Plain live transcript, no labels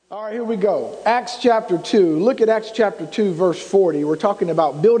All right, here we go. Acts chapter 2. Look at Acts chapter 2, verse 40. We're talking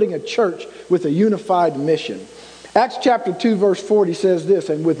about building a church with a unified mission. Acts chapter 2, verse 40 says this,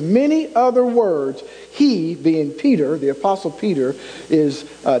 and with many other words, he, being Peter, the apostle Peter, is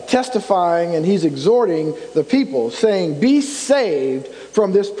testifying and he's exhorting the people, saying, be saved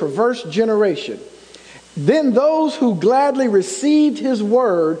from this perverse generation. Then those who gladly received his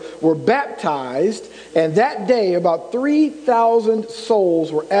word were baptized, and that day about 3,000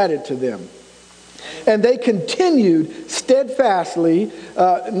 souls were added to them. And they continued steadfastly,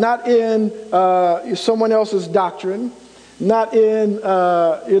 not in someone else's doctrine, not in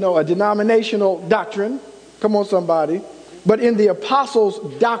a denominational doctrine. Come on, somebody. But in the apostles'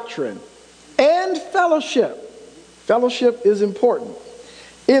 doctrine and fellowship. Fellowship is important.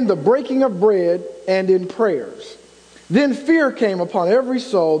 In the breaking of bread and in prayers. Then fear came upon every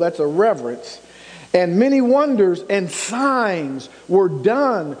soul, that's a reverence, and many wonders and signs were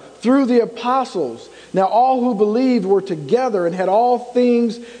done through the apostles. Now all who believed were together and had all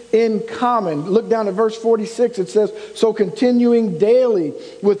things in common. Look down at verse 46, it says, so continuing daily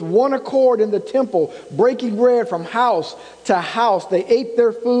with one accord in the temple, breaking bread from house to house, they ate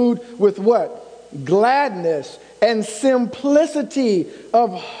their food with what? Gladness and simplicity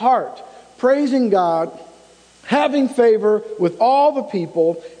of heart, praising God, having favor with all the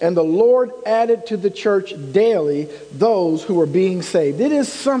people, and the Lord added to the church daily those who are being saved. It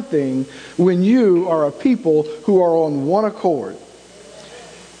is something when you are a people who are on one accord.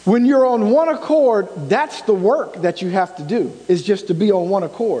 When you're on one accord, that's the work that you have to do, is just to be on one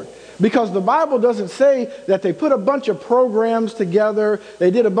accord. Because the Bible doesn't say that they put a bunch of programs together,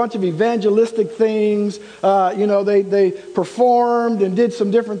 they did a bunch of evangelistic things, they performed and did some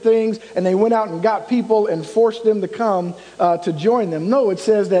different things, and they went out and got people and forced them to come to join them. No, it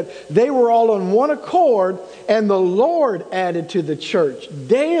says that they were all on one accord, and the Lord added to the church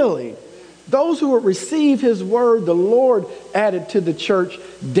daily. Those who would receive his word, the Lord added to the church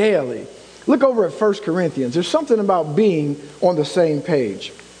daily. Look over at 1 Corinthians. There's something about being on the same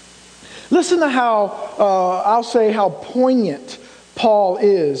page. Listen to how poignant Paul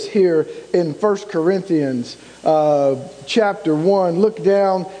is here in 1 Corinthians chapter 1. Look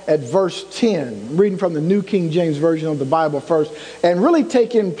down at verse 10. I'm reading from the New King James Version of the Bible first. And really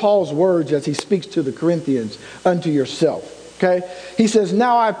take in Paul's words as he speaks to the Corinthians, unto yourself. Okay? He says,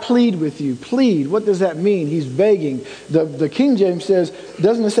 now I plead with you. Plead. What does that mean? He's begging. The King James says,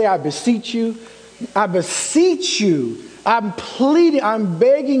 doesn't it say I beseech you? I beseech you. I'm pleading, I'm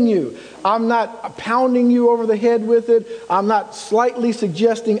begging you. I'm not pounding you over the head with it. I'm not slightly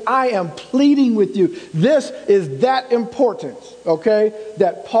suggesting. I am pleading with you. This is that important, okay?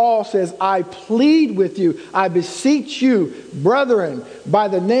 That Paul says, I plead with you. I beseech you, brethren, by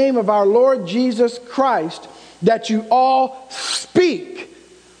the name of our Lord Jesus Christ, that you all speak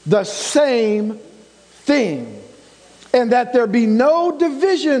the same thing, and that there be no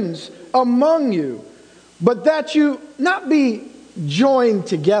divisions among you, but that you not be joined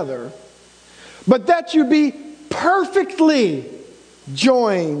together, but that you be perfectly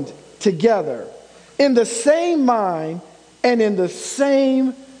joined together in the same mind and in the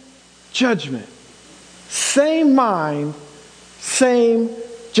same judgment. Same mind, same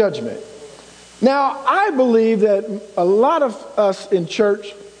judgment. Now, I believe that a lot of us in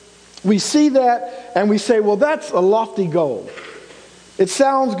church, we see that and we say, well, that's a lofty goal. It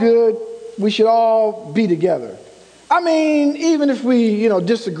sounds good. We should all be together. I mean, even if we,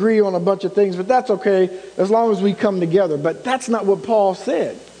 disagree on a bunch of things, but that's okay as long as we come together. But that's not what Paul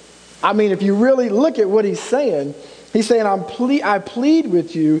said. I mean, if you really look at what he's saying I plead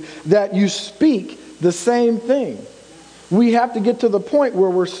with you that you speak the same thing. We have to get to the point where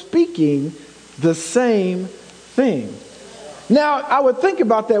we're speaking the same thing. Now, I would think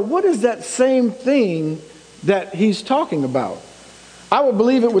about that. What is that same thing that he's talking about? I would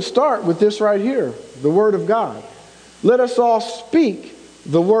believe it would start with this right here, the Word of God. Let us all speak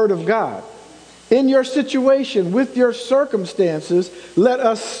the Word of God. In your situation, with your circumstances, let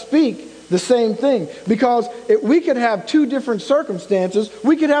us speak the same thing. Because if we could have two different circumstances,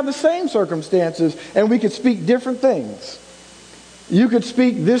 we could have the same circumstances, and we could speak different things. You could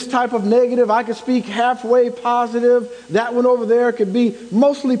speak this type of negative. I could speak halfway positive. That one over there could be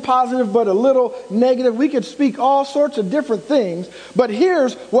mostly positive, but a little negative. We could speak all sorts of different things. But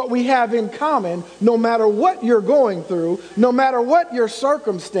here's what we have in common. No matter what you're going through, no matter what your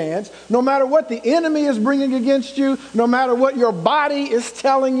circumstance, no matter what the enemy is bringing against you, no matter what your body is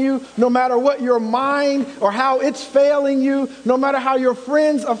telling you, no matter what your mind or how it's failing you, no matter how your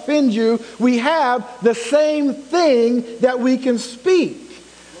friends offend you, we have the same thing that we can speak.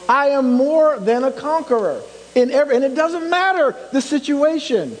 I am more than a conqueror. and it doesn't matter the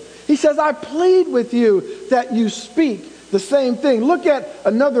situation. He says, I plead with you that you speak the same thing. Look at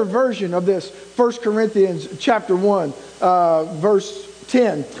another version of this, 1 Corinthians chapter 1, verse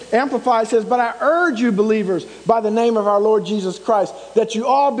 10. Amplified says, but I urge you, believers, by the name of our Lord Jesus Christ, that you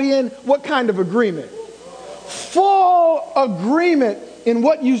all be in what kind of agreement? Full agreement in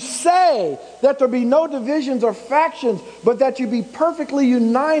what you say, that there be no divisions or factions, but that you be perfectly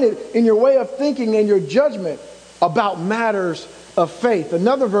united in your way of thinking and your judgment about matters of faith.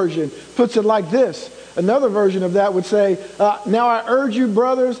 Another version puts it like this. Another version of that would say, now I urge you,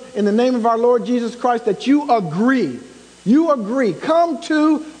 brothers, in the name of our Lord Jesus Christ, that you agree. You agree. Come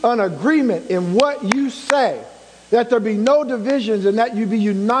to an agreement in what you say, that there be no divisions and that you be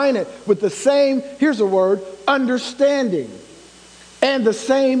united with the same, here's a word, understanding and the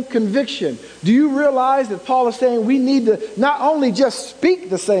same conviction. Do you realize that Paul is saying we need to not only just speak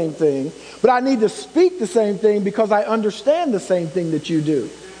the same thing, but I need to speak the same thing because I understand the same thing that you do.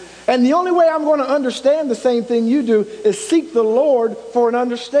 And the only way I'm going to understand the same thing you do is seek the Lord for an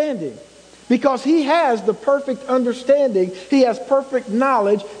understanding. Because he has the perfect understanding. He has perfect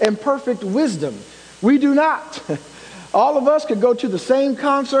knowledge and perfect wisdom. We do not. All of us could go to the same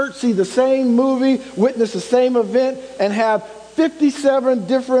concert, see the same movie, witness the same event, and have 57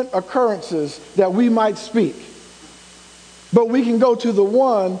 different occurrences that we might speak. But we can go to the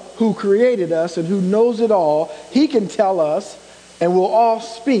one who created us and who knows it all. He can tell us, and we'll all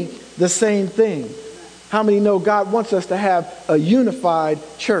speak the same thing. How many know God wants us to have a unified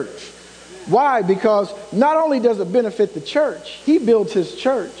church? Why? Because not only does it benefit the church, he builds his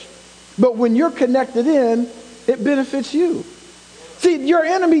church, but when you're connected in, it benefits you. See, your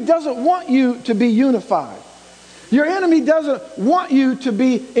enemy doesn't want you to be unified. Your enemy doesn't want you to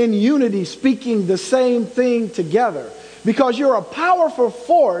be in unity, speaking the same thing together. Because you're a powerful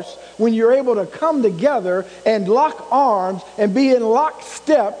force when you're able to come together and lock arms and be in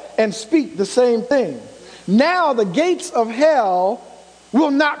lockstep and speak the same thing. Now the gates of hell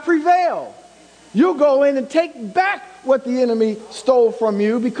will not prevail. You'll go in and take back what the enemy stole from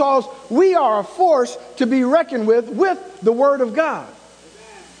you because we are a force to be reckoned with the Word of God.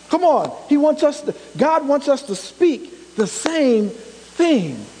 Come on. God wants us to speak the same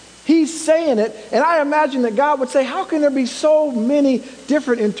thing. He's saying it, and I imagine that God would say, how can there be so many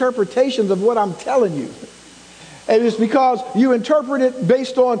different interpretations of what I'm telling you? And it's because you interpret it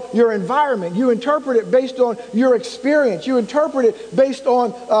based on your environment. You interpret it based on your experience. You interpret it based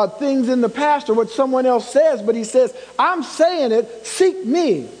on things in the past or what someone else says. But he says, I'm saying it, seek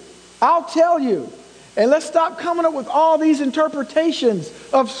me. I'll tell you. And let's stop coming up with all these interpretations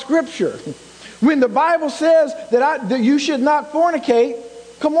of Scripture. When the Bible says that you should not fornicate,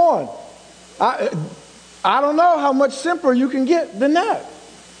 come on. I don't know how much simpler you can get than that.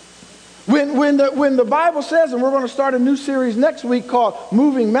 When the Bible says, and we're going to start a new series next week called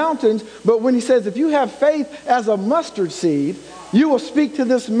Moving Mountains, but when he says, if you have faith as a mustard seed, you will speak to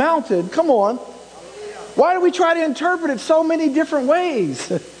this mountain. Come on. Why do we try to interpret it so many different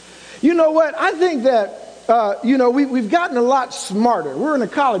ways? You know what? I think that, we've gotten a lot smarter. We're in a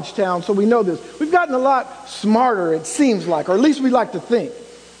college town, so we know this. We've gotten a lot smarter, it seems like, or at least we like to think.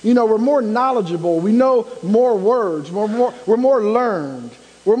 You know, we're more knowledgeable. We know more words. We're more learned.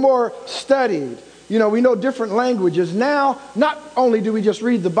 We're more studied. You know, we know different languages. Now, not only do we just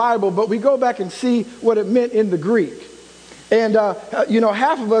read the Bible, but we go back and see what it meant in the Greek. And,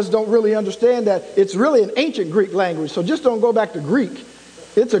 half of us don't really understand that it's really an ancient Greek language. So just don't go back to Greek.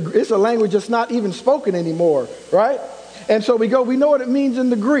 It's a language that's not even spoken anymore, right? And so we know what it means in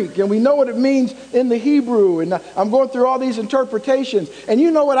the Greek, and we know what it means in the Hebrew, and I'm going through all these interpretations. And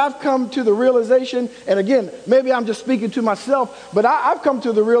you know what? I've come to the realization, and again, maybe I'm just speaking to myself, but I've come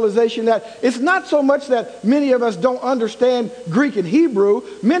to the realization that it's not so much that many of us don't understand Greek and Hebrew.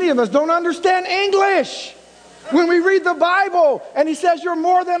 Many of us don't understand English. When we read the Bible, and he says you're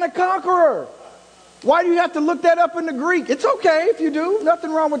more than a conqueror. Why do you have to look that up in the Greek? It's okay if you do.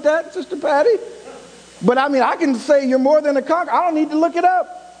 Nothing wrong with that, Sister Patty. But I mean, I can say you're more than a conqueror. I don't need to look it up.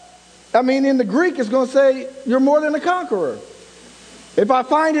 I mean, in the Greek, it's going to say you're more than a conqueror. If I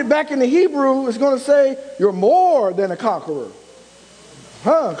find it back in the Hebrew, it's going to say you're more than a conqueror.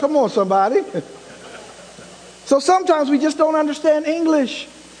 Huh? Come on, somebody. So sometimes we just don't understand English.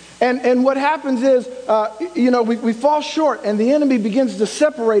 And what happens is, we fall short, and the enemy begins to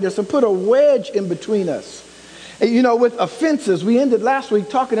separate us and put a wedge in between us. You know, with offenses, we ended last week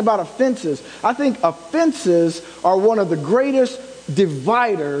talking about offenses. I think offenses are one of the greatest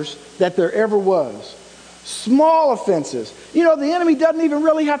dividers that there ever was. Small offenses. You know, the enemy doesn't even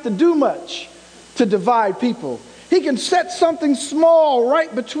really have to do much to divide people. He can set something small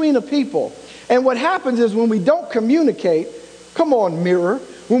right between a people. And what happens is when we don't communicate, come on, mirror,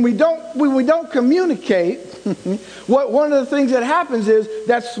 when we don't communicate, one of the things that happens is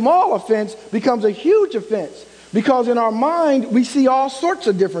that small offense becomes a huge offense, because in our mind we see all sorts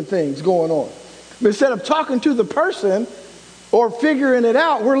of different things going on. But instead of talking to the person or figuring it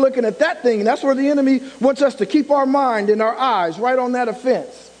out, we're looking at that thing, and that's where the enemy wants us to keep our mind and our eyes right on that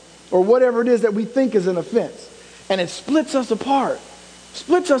offense or whatever it is that we think is an offense. And it splits us apart.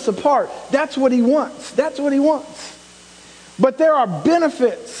 Splits us apart. That's what he wants. That's what he wants. But there are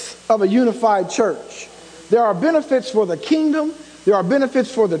benefits of a unified church. There are benefits for the kingdom. There are benefits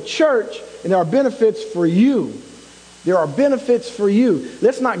for the church. And there are benefits for you. There are benefits for you.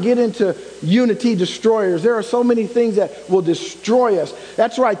 Let's not get into unity destroyers. There are so many things that will destroy us.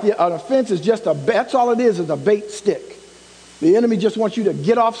 That's right. An offense is just that's all it is a bait stick. The enemy just wants you to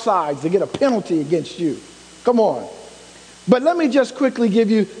get off sides, to get a penalty against you. Come on. But let me just quickly give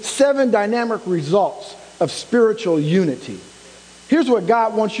you 7 dynamic results of spiritual unity. Here's what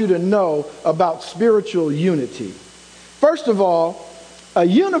God wants you to know about spiritual unity. First of all, a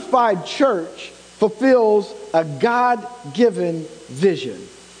unified church fulfills a God-given vision.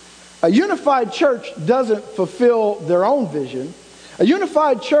 A unified church doesn't fulfill their own vision. A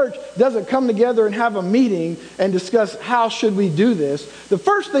unified church doesn't come together and have a meeting and discuss how should we do this. The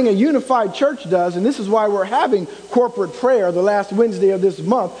first thing a unified church does, and this is why we're having corporate prayer the last Wednesday of this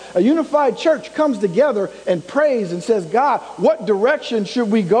month, a unified church comes together and prays and says, God, what direction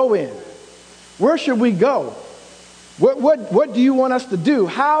should we go in? Where should we go? What do you want us to do?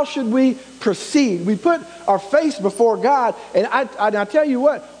 How should we proceed? We put our face before God, and I tell you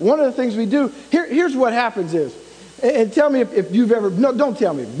what, one of the things we do, here's what happens is, and tell me if you've ever, no, don't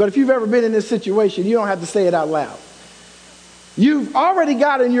tell me, but if you've ever been in this situation, you don't have to say it out loud. You've already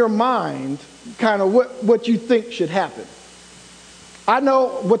got in your mind kind of what you think should happen. I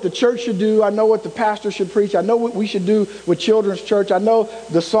know what the church should do. I know what the pastor should preach. I know what we should do with children's church. I know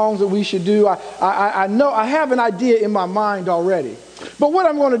the songs that we should do. I know, I have an idea in my mind already. But what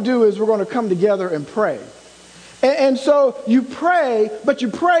I'm going to do is we're going to come together and pray. And so you pray, but you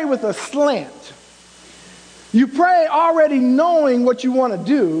pray with a slant. You pray already knowing what you want to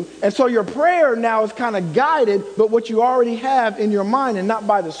do, and so your prayer now is kind of guided by what you already have in your mind and not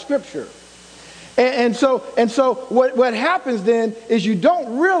by the scripture. And so what happens then is you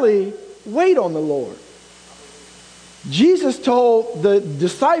don't really wait on the Lord. Jesus told the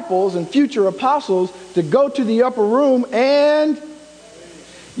disciples and future apostles to go to the upper room, and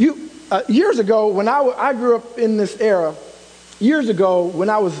years ago when I grew up in this era, years ago when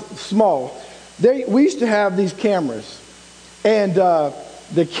I was small, we used to have these cameras, and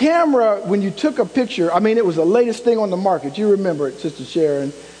the camera, when you took a picture, I mean, it was the latest thing on the market. You remember it, Sister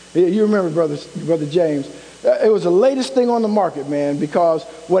Sharon. You remember Brother James. It was the latest thing on the market, man, because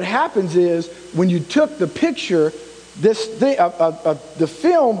what happens is when you took the picture, the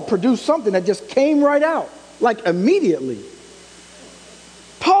film produced something that just came right out, like immediately.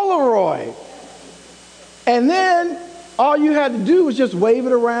 Polaroid. And then all you had to do was just wave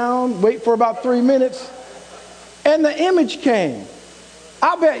it around, wait for about 3 minutes, and the image came.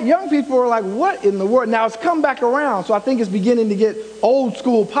 I bet young people are like, what in the world? Now it's come back around, so I think it's beginning to get old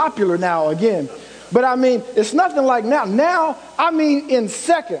school popular now again. But I mean, it's nothing like now. Now, I mean, in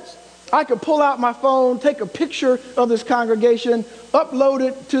seconds, I could pull out my phone, take a picture of this congregation, upload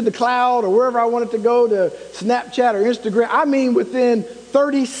it to the cloud or wherever I want it to go, to Snapchat or Instagram. I mean, within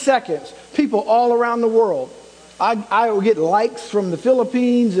 30 seconds, people all around the world. I will get likes from the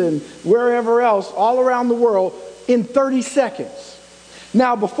Philippines and wherever else, all around the world, in 30 seconds.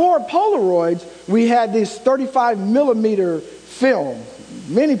 Now, before Polaroids, we had this 35 millimeter film.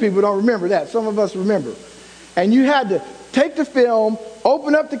 Many people don't remember that. Some of us remember. And you had to take the film,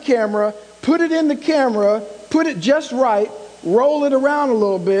 open up the camera, put it in the camera, put it just right, roll it around a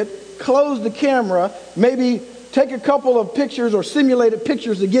little bit, close the camera, maybe take a couple of pictures or simulated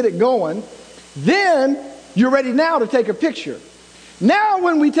pictures to get it going. Then you're ready now to take a picture. Now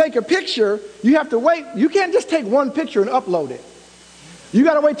when we take a picture, you have to wait. You can't just take one picture and upload it. You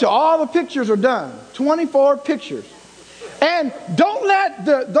got to wait till all the pictures are done. 24 pictures. And don't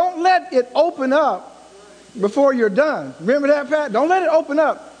let it open up before you're done. Remember that, Pat? Don't let it open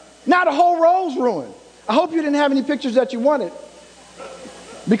up. Now the whole roll's ruined. I hope you didn't have any pictures that you wanted,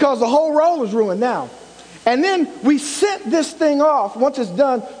 because the whole roll is ruined now. And then we sent this thing off. Once it's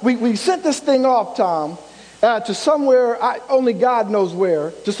done, we sent this thing off, Tom, to somewhere, only God knows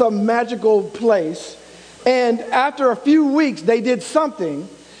where, to some magical place. And after a few weeks, they did something.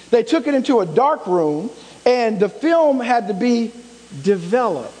 They took it into a dark room, and the film had to be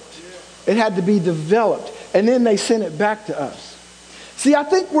developed. It had to be developed. And then they sent it back to us. See, I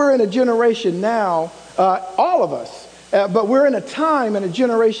think we're in a generation now, all of us, but we're in a time and a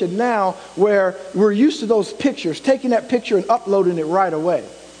generation now where we're used to those pictures, taking that picture and uploading it right away.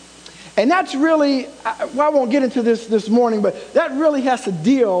 And that's really, I won't get into this morning, but that really has to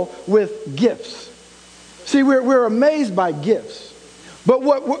deal with gifts. See, we're amazed by gifts. But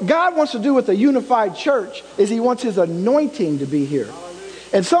what God wants to do with a unified church is he wants his anointing to be here.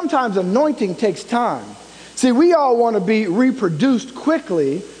 And sometimes anointing takes time. See, we all want to be reproduced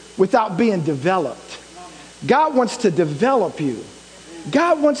quickly without being developed. God wants to develop you.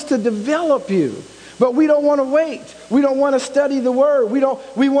 God wants to develop you. But we don't want to wait. We don't want to study the word.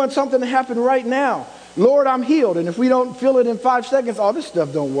 We want something to happen right now. Lord, I'm healed. And if we don't feel it in 5 seconds, all this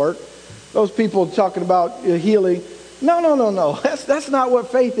stuff don't work. Those people talking about healing. No. That's not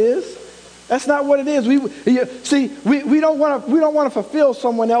what faith is. That's not what it is. We don't want to fulfill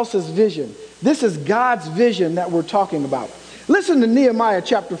someone else's vision. This is God's vision that we're talking about. Listen to Nehemiah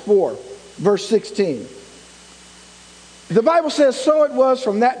chapter 4, verse 16. The Bible says, so it was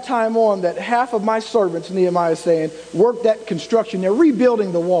from that time on that half of my servants, Nehemiah is saying, worked at construction. They're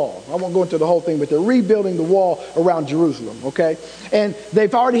rebuilding the wall. I won't go into the whole thing, but they're rebuilding the wall around Jerusalem, okay? And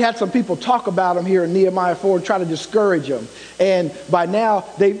they've already had some people talk about them here in Nehemiah 4 and try to discourage them. And by now,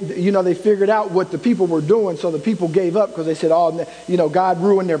 they figured out what the people were doing, so the people gave up because they said, God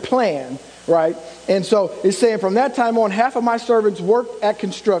ruined their plan. Right? And so it's saying from that time on, half of my servants worked at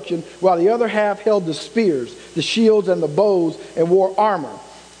construction while the other half held the spears, the shields, and the bows and wore armor.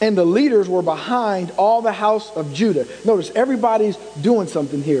 And the leaders were behind all the house of Judah. Notice everybody's doing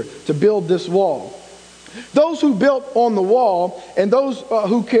something here to build this wall. Those who built on the wall and those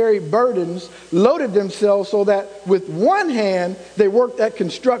who carried burdens loaded themselves so that with one hand they worked at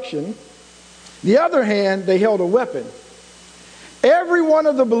construction, the other hand they held a weapon. Every one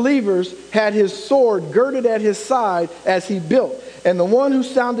of the believers had his sword girded at his side as he built, and the one who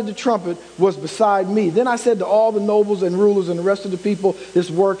sounded the trumpet was beside me. Then I said to all the nobles and rulers and the rest of the people,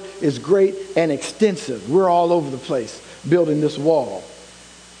 this work is great and extensive. We're all over the place building this wall.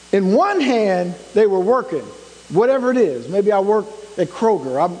 In one hand, they were working, whatever it is. Maybe I work at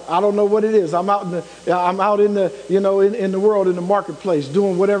Kroger. I don't know what it is. I'm out in the world, in the marketplace,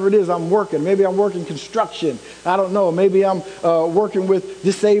 doing whatever it is I'm working. Maybe I'm working construction. I don't know. Maybe I'm working with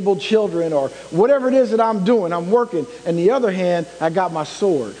disabled children or whatever it is that I'm doing. I'm working. And the other hand, I got my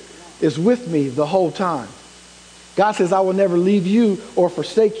sword. It's with me the whole time. God says, I will never leave you or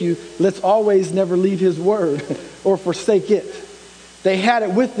forsake you. Let's always never leave his word or forsake it. They had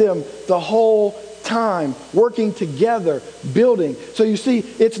it with them the whole time, working together, building. So you see,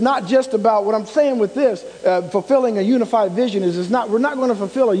 it's not just about what I'm saying with this, fulfilling a unified vision we're not going to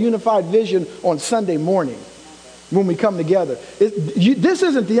fulfill a unified vision on Sunday morning when we come together. This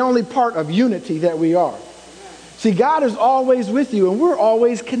isn't the only part of unity that we are. See, God is always with you and we're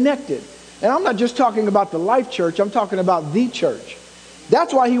always connected. And I'm not just talking about the Life Church, I'm talking about the church.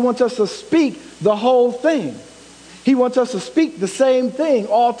 That's why he wants us to speak the whole thing. He wants us to speak the same thing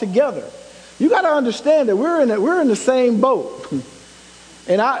all together. You got to understand that we're in the same boat.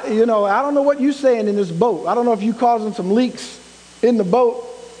 And I don't know what you're saying in this boat. I don't know if you're causing some leaks in the boat,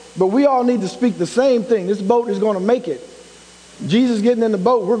 but we all need to speak the same thing. This boat is going to make it. Jesus getting in the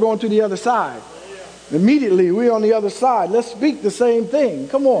boat, we're going to the other side. Immediately, we're on the other side. Let's speak the same thing.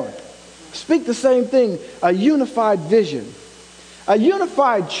 Come on. Speak the same thing. A unified vision. A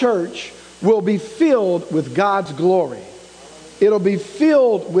unified church will be filled with God's glory. It'll be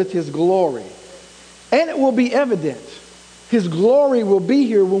filled with his glory. And it will be evident. His glory will be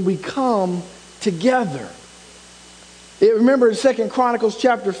here when we come together. Remember in 2 Chronicles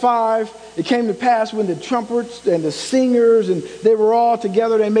chapter 5, it came to pass when the trumpets and the singers, and they were all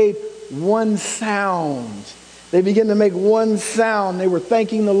together, they made one sound. They began to make one sound. They were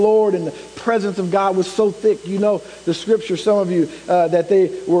thanking the Lord, and the presence of God was so thick. You know the scripture, some of you, that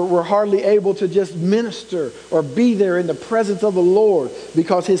they were hardly able to just minister or be there in the presence of the Lord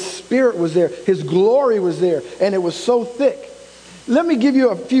because his spirit was there. His glory was there, and it was so thick. Let me give you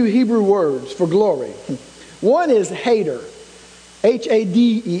a few Hebrew words for glory. One is hater,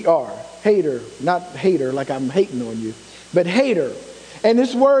 H-A-D-E-R, hater, not hater like I'm hating on you, but hater. And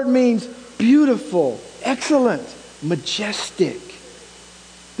this word means beautiful, excellent, majestic.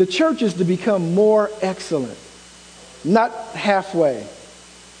 The church is to become more excellent, not halfway.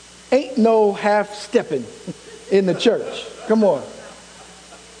 Ain't no half-stepping in the church. Come on.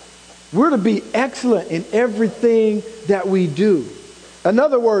 We're to be excellent in everything that we do.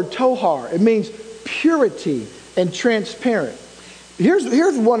 Another word, tohar, it means purity and transparent.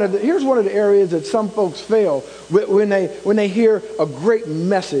 Here's one of the areas that some folks fail when they hear a great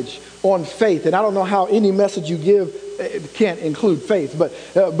message on faith. And I don't know how any message you give can't include faith, but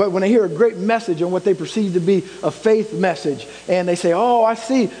when I hear a great message on what they perceive to be a faith message, and they say, oh, I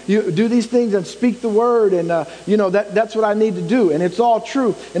see, you do these things and speak the word, and that's what I need to do, and it's all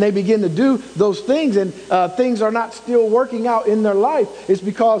true, and they begin to do those things, and things are not still working out in their life, it's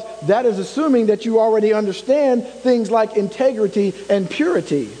because that is assuming that you already understand things like integrity and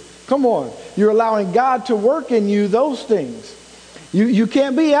purity. Come on, you're allowing God to work in you those things. You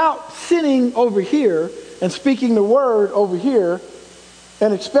can't be out sinning over here and speaking the word over here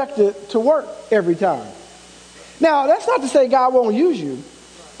and expect it to work every time. Now, that's not to say God won't use you.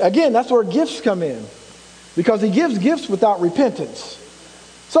 Again, that's where gifts come in, because he gives gifts without repentance.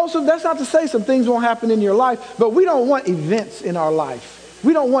 So that's not to say some things won't happen in your life, but we don't want events in our life.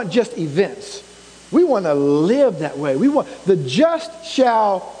 We don't want just events. We want to live that way. We want the just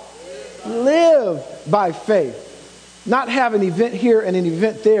shall live by faith, not have an event here and an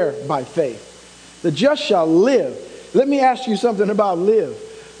event there by faith. The just shall live. Let me ask you something about live.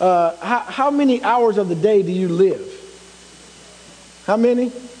 How many hours of the day do you live? How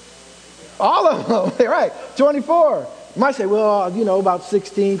many? All of them, right? 24. You might say, well, about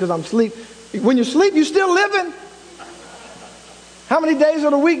 16 because I'm asleep. When you sleep, you're still living. How many days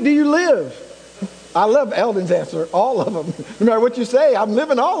of the week do you live? I love Eldon's answer. All of them. No matter what you say, I'm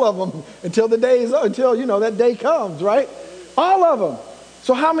living all of them until that day comes, right? All of them.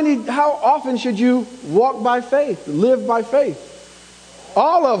 So how often should you walk by faith, live by faith?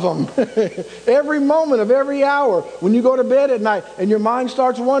 All of them. Every moment of every hour. When you go to bed at night and your mind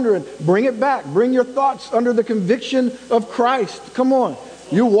starts wandering, bring it back. Bring your thoughts under the conviction of Christ. Come on.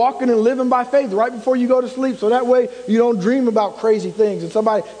 You're walking and living by faith right before you go to sleep, so that way you don't dream about crazy things and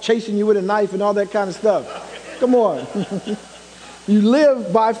somebody chasing you with a knife and all that kind of stuff. Come on. You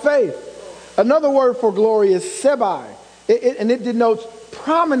live by faith. Another word for glory is sebai, and it denotes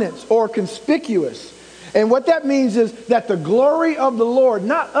prominence or conspicuous. And what that means is that the glory of the Lord,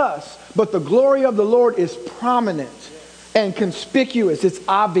 not us, but the glory of the Lord is prominent and conspicuous. It's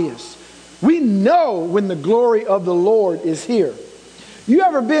obvious. We know when the glory of the Lord is here. You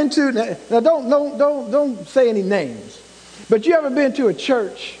ever been to, now don't say any names, but you ever been to a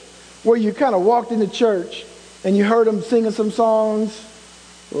church where you kind of walked into church and you heard them singing some songs?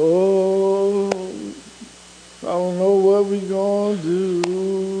 Oh, I don't know what we're going to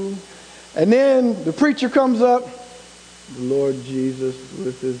do. And then the preacher comes up, the Lord Jesus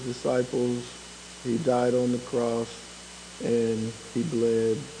with his disciples, he died on the cross and he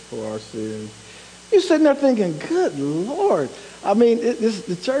bled for our sins. You're sitting there thinking, good Lord. I mean,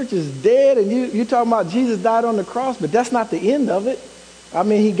 the church is dead and you're talking about Jesus died on the cross, but that's not the end of it. I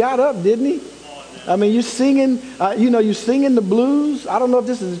mean, he got up, didn't he? I mean, you're singing, you're singing the blues. I don't know if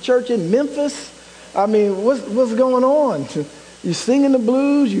this is a church in Memphis. I mean, what's going on? You're singing the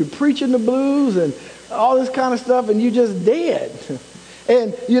blues, you're preaching the blues and all this kind of stuff, and you're just dead.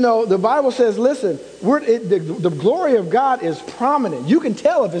 And, the Bible says, listen, the glory of God is prominent. You can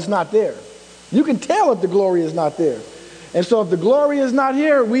tell if it's not there. You can tell if the glory is not there. And so if the glory is not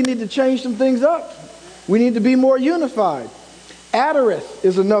here, we need to change some things up. We need to be more unified. Adareth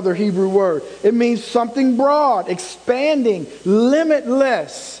is another Hebrew word. It means something broad, expanding,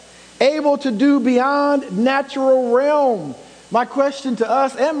 limitless, able to do beyond natural realm. My question to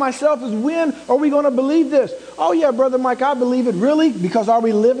us and myself is, when are we going to believe this? Oh yeah, Brother Mike, I believe it. Really? Because are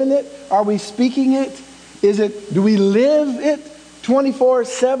we living it? Are we speaking it? Do we live it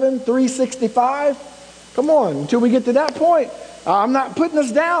 24/7, 365? Come on, until we get to that point. I'm not putting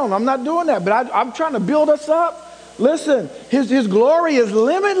us down. I'm not doing that. But I'm trying to build us up. Listen, his glory is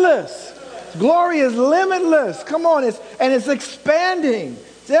limitless. His glory is limitless. Come on, it's expanding.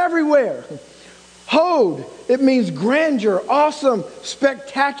 It's everywhere. Hod, it means grandeur, awesome,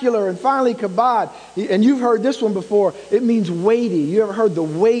 spectacular, and finally kabod. And you've heard this one before. It means weighty. You ever heard the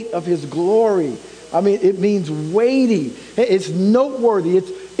weight of his glory? I mean, it means weighty. It's noteworthy.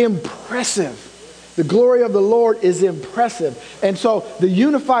 It's impressive. The glory of the Lord is impressive. And so the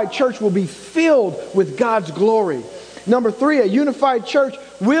unified church will be filled with God's glory. Number 3, a unified church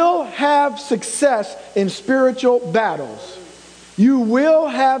will have success in spiritual battles. You will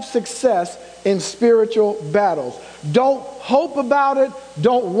have success in spiritual battles. Don't hope about it.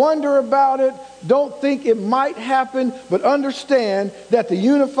 Don't wonder about it. Don't think it might happen, but understand that the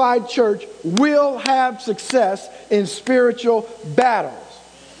unified church will have success in spiritual battles.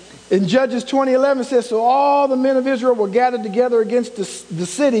 In Judges 20:11 says, so all the men of Israel were gathered together against the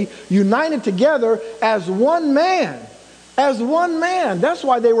city, united together as one man. As one man. That's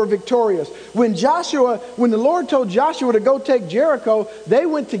why they were victorious. When the Lord told Joshua to go take Jericho, they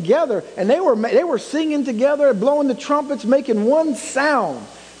went together and they were singing together, blowing the trumpets, making one sound.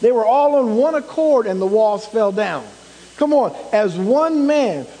 They were all on one accord and the walls fell down. Come on, as one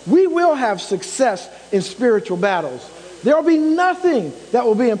man, we will have success in spiritual battles. There will be nothing that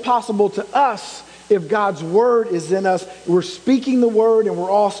will be impossible to us if God's word is in us. We're speaking the word and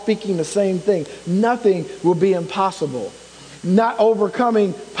we're all speaking the same thing. Nothing will be impossible. Not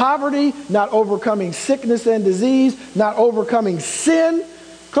overcoming poverty, not overcoming sickness and disease, not overcoming sin.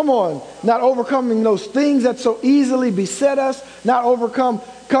 Come on, not overcoming those things that so easily beset us, not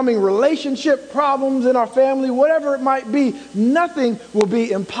overcoming relationship problems in our family, whatever it might be. Nothing will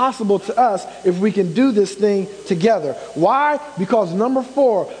be impossible to us if we can do this thing together. Why? Because number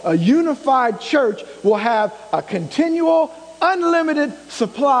 4, a unified church will have a continual, unlimited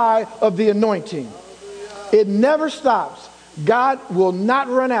supply of the anointing. It never stops. God will not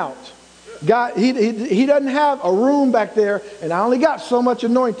run out. God, he doesn't have a room back there, and I only got so much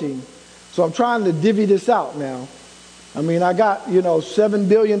anointing. So I'm trying to divvy this out now. I mean, I got, 7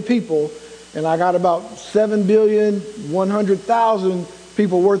 billion people, and I got about 7,100,000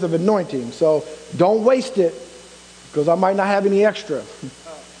 people worth of anointing. So don't waste it, because I might not have any extra.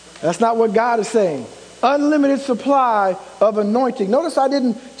 That's not what God is saying. Unlimited supply of anointing. Notice I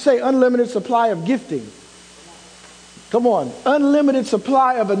didn't say unlimited supply of gifting. Come on, unlimited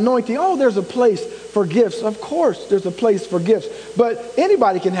supply of anointing. Oh, there's a place for gifts. Of course, there's a place for gifts. But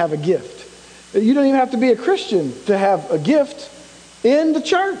anybody can have a gift. You don't even have to be a Christian to have a gift in the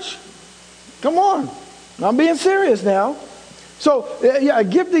church. Come on, I'm being serious now. So, yeah,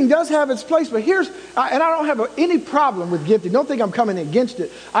 gifting does have its place, but and I don't have any problem with gifting. Don't think I'm coming against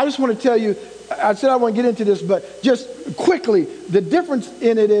it. I just want to tell you, I said I want to get into this, but just quickly, the difference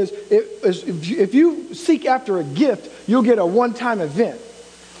in it is if you seek after a gift, you'll get a one-time event.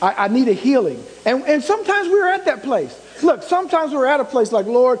 I need a healing. And sometimes we're at that place. Look, sometimes we're at a place like,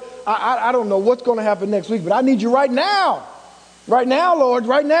 Lord, I don't know what's going to happen next week, but I need you right now. Right now, Lord,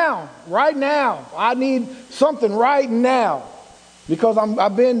 right now. Right now. I need something right now. Because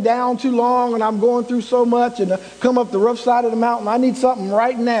I've been down too long and I'm going through so much and come up the rough side of the mountain. I need something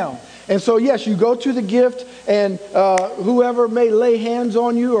right now. And so, yes, you go to the gift and whoever may lay hands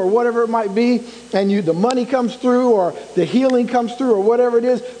on you or whatever it might be, and the money comes through or the healing comes through or whatever it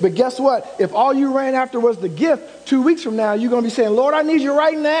is. But guess what? If all you ran after was the gift, 2 weeks from now, you're going to be saying, Lord, I need you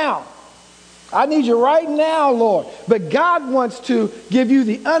right now. I need you right now, Lord. But God wants to give you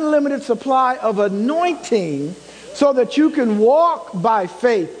the unlimited supply of anointing so that you can walk by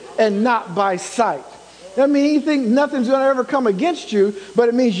faith and not by sight. That means nothing's going to ever come against you, but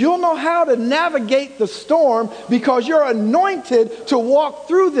it means you'll know how to navigate the storm because you're anointed to walk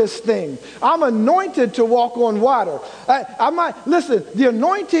through this thing. I'm anointed to walk on water. Listen, the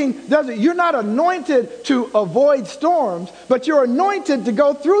anointing you're not anointed to avoid storms, but you're anointed to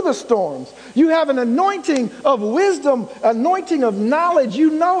go through the storms. You have an anointing of wisdom, anointing of knowledge. You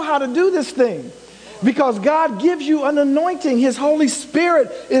know how to do this thing. Because God gives you an anointing. His Holy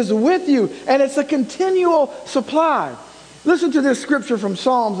Spirit is with you. And it's a continual supply. Listen to this scripture from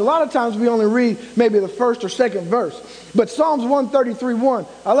Psalms. A lot of times we only read maybe the first or second verse. But Psalms 133:1.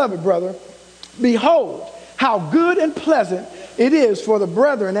 I love it, brother. Behold, how good and pleasant it is for the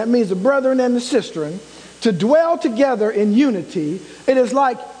brethren. That means the brethren and the sistren. To dwell together in unity. It is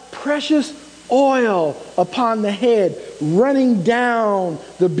like precious oil upon the head, running down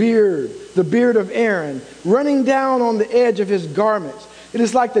the beard of Aaron, running down on the edge of his garments. It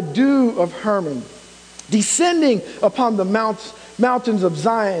is like the dew of Hermon, descending upon the mountains of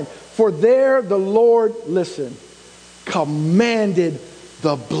Zion. For there the Lord, listen, commanded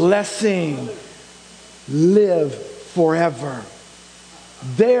the blessing, live forever.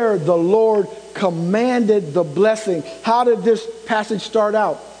 There the Lord commanded the blessing. How did this passage start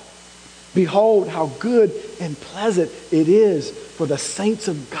out? Behold, how good and pleasant it is for the saints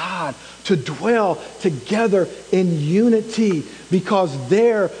of God to dwell together in unity, because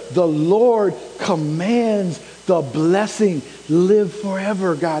there the Lord commands the blessing. Live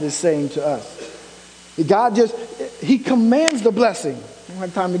forever, God is saying to us. He commands the blessing. I don't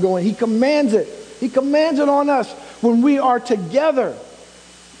have time to go in. He commands it. He commands it on us when we are together.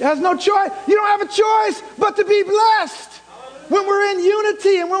 It has no choice. You don't have a choice but to be blessed. When we're in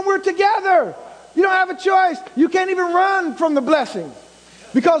unity and when we're together, you don't have a choice. You can't even run from the blessings,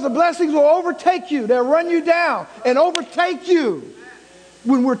 because the blessings will overtake you. They'll run you down and overtake you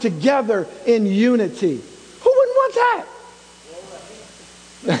when we're together in unity. Who wouldn't want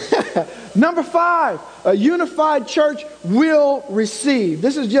that? Number 5, a unified church will receive.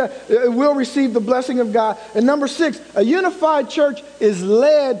 This is just, will receive the blessing of God. And number 6, a unified church is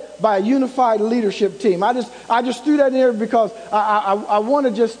led by a unified leadership team. I just threw that in there because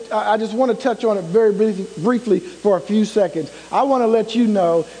I just want to touch on it very briefly for a few seconds. I want to let you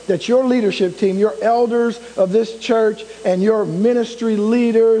know that your leadership team, your elders of this church and your ministry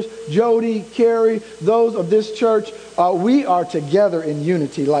leaders, Jody, Carrie, those of this church, we are together in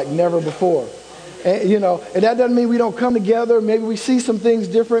unity like never before. And, and that doesn't mean we don't come together. Maybe we see some things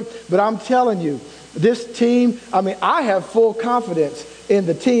different, but I'm telling you, this team, I have full confidence in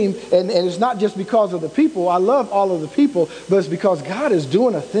the team, and it's not just because of the people. I love all of the people, but it's because God is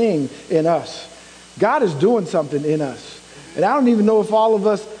doing a thing in us. God is doing something in us. And I don't even know if all of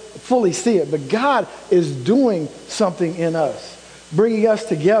us fully see it, but God is doing something in us, bringing us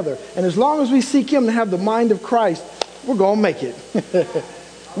together. And as long as we seek Him to have the mind of Christ, we're going to make it.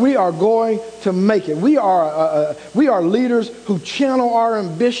 We are going to make it. We are leaders who channel our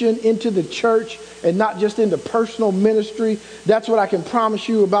ambition into the church and not just into personal ministry. That's what I can promise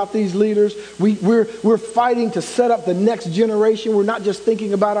you about these leaders. We're fighting to set up the next generation. We're not just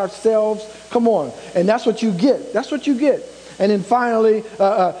thinking about ourselves. Come on. And that's what you get. That's what you get. And then finally,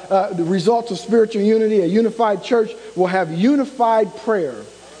 the results of spiritual unity, a unified church will have unified prayer.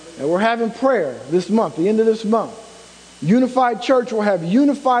 And we're having prayer this month, the end of this month. Unified church will have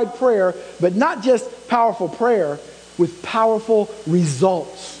unified prayer, but not just powerful prayer, with powerful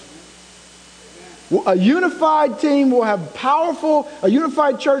results. A unified team will have a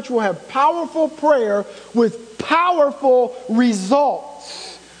unified church will have powerful prayer with powerful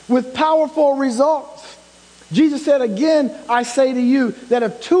results. With powerful results. Jesus said, again, I say to you that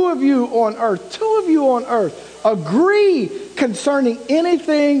if two of you on earth agree concerning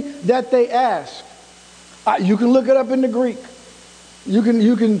anything that they ask, you can look it up in the Greek. You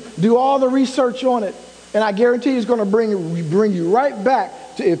can do all the research on it. And I guarantee it's going to bring you right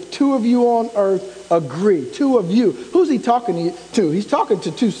back to if two of you on earth agree. Two of you. Who's he talking to? He's talking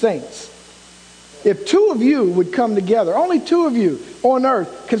to two saints. If two of you would come together, only two of you on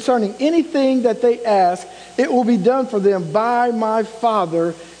earth, concerning anything that they ask, it will be done for them by my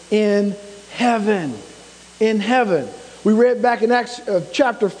Father in heaven. In heaven. We read back in Acts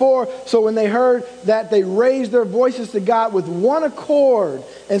chapter 4, so when they heard that, they raised their voices to God with one accord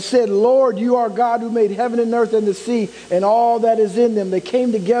and said, Lord, you are God who made heaven and earth and the sea and all that is in them. They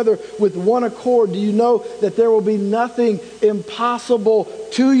came together with one accord. Do you know that there will be nothing impossible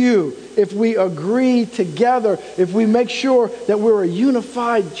to you if we agree together, if we make sure that we're a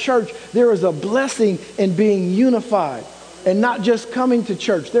unified church? There is a blessing in being unified. And not just coming to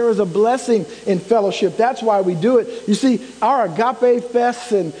church. There is a blessing in fellowship. That's why we do it. You see, our agape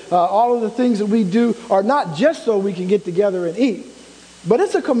fests and all of the things that we do are not just so we can get together and eat, but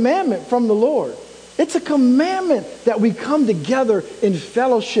it's a commandment from the Lord. It's a commandment that we come together in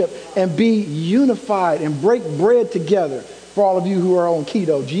fellowship and be unified and break bread together. For all of you who are on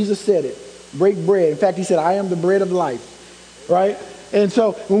keto, Jesus said it. Break bread. In fact, he said, I am the bread of life. Right? And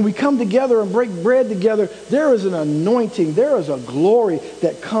so when we come together and break bread together, there is an anointing, there is a glory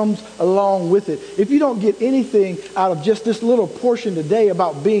that comes along with it. If you don't get anything out of just this little portion today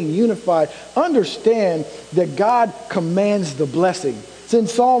about being unified, understand that God commands the blessing. It's in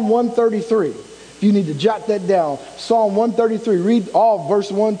Psalm 133. You need to jot that down. Psalm 133. Read all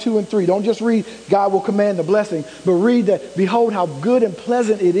verse 1, 2, and 3. Don't just read God will command the blessing, but read that, behold how good and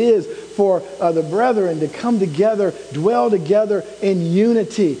pleasant it is for the brethren to come together, dwell together in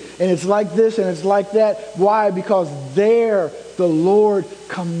unity. And it's like this and it's like that. Why? Because there the Lord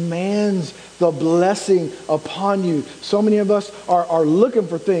commands the blessing upon you. So many of us are looking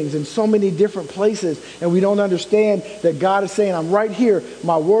for things in so many different places, and we don't understand that God is saying, I'm right here.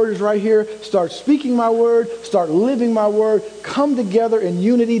 My word is right here. Start speaking my word. Start living my word. Come together in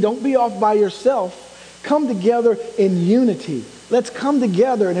unity. Don't be off by yourself. Come together in unity. Let's come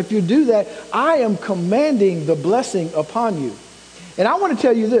together. And if you do that, I am commanding the blessing upon you. And I want to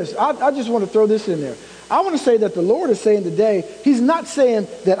tell you this. I just want to throw this in there. I want to say that the Lord is saying today, he's not saying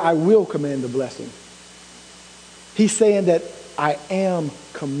that I will command the blessing. He's saying that I am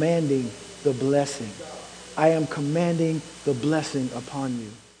commanding the blessing. I am commanding the blessing upon you.